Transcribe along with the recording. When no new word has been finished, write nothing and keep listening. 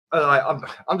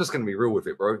I'm just going to be real with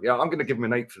it, bro. Yeah, I'm going to give him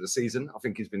an 8 for the season. I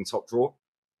think he's been top draw.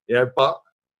 Yeah, but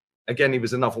again, he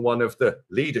was another one of the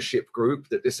leadership group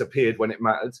that disappeared when it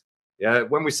mattered. Yeah,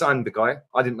 when we signed the guy,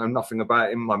 I didn't know nothing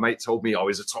about him. My mate told me, oh,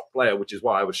 he's a top player, which is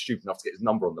why I was stupid enough to get his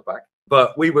number on the back.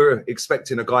 But we were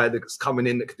expecting a guy that's coming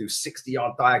in that could do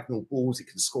 60-yard diagonal balls. He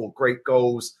can score great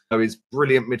goals. You know, he's a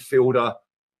brilliant midfielder.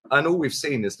 And all we've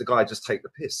seen is the guy just take the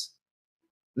piss.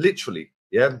 Literally,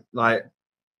 yeah. Like,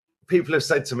 people have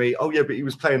said to me, oh, yeah, but he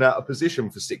was playing out of position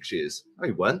for 6 years. No,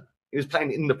 he weren't. He was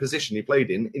playing in the position he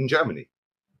played in Germany.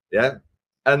 Yeah.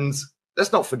 And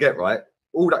let's not forget, right?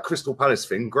 All that Crystal Palace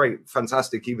thing, great,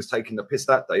 fantastic. He was taking the piss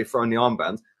that day, throwing the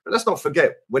armband. But let's not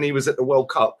forget, when he was at the World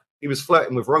Cup, he was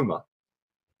flirting with Roma.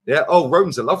 Yeah. Oh,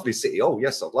 Rome's a lovely city. Oh,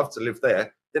 yes, I'd love to live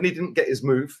there. Then he didn't get his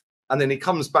move. And then he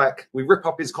comes back. We rip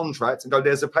up his contract and go,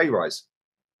 there's a pay rise.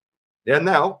 Yeah.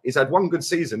 Now he's had one good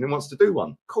season and wants to do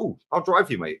one. Cool. I'll drive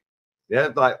you, mate. Yeah.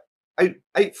 Like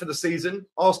eight for the season.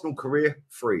 Arsenal career,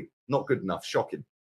 3. Not good enough. Shocking.